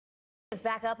Is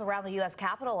back up around the U.S.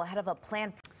 Capitol ahead of a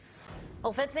planned.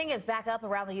 Fencing is back up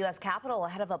around the U.S. Capitol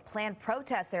ahead of a planned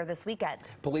protest there this weekend.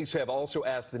 Police have also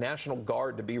asked the National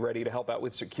Guard to be ready to help out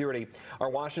with security. Our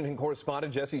Washington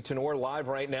correspondent Jesse Tenor live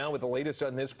right now with the latest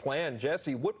on this plan.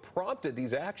 Jesse, what prompted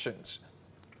these actions?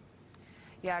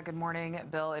 Yeah, good morning,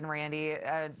 Bill and Randy.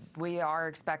 We are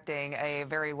expecting a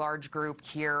very large group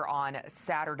here on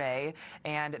Saturday,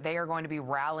 and they are going to be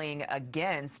rallying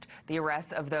against the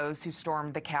arrest of those who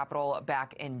stormed the Capitol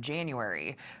back in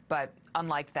January. But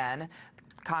unlike then,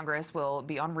 Congress will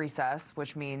be on recess,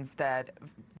 which means that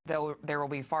there will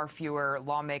be far fewer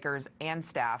lawmakers and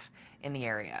staff in the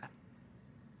area.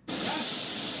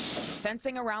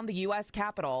 Fencing around the U.S.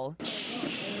 Capitol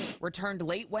returned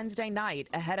late Wednesday night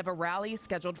ahead of a rally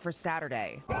scheduled for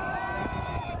Saturday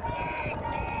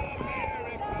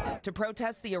to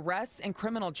protest the arrests and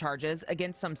criminal charges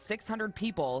against some 600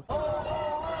 people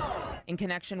in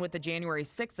connection with the January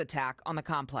 6th attack on the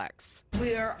complex.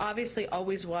 We are obviously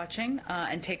always watching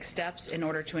and take steps in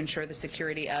order to ensure the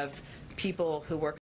security of people who work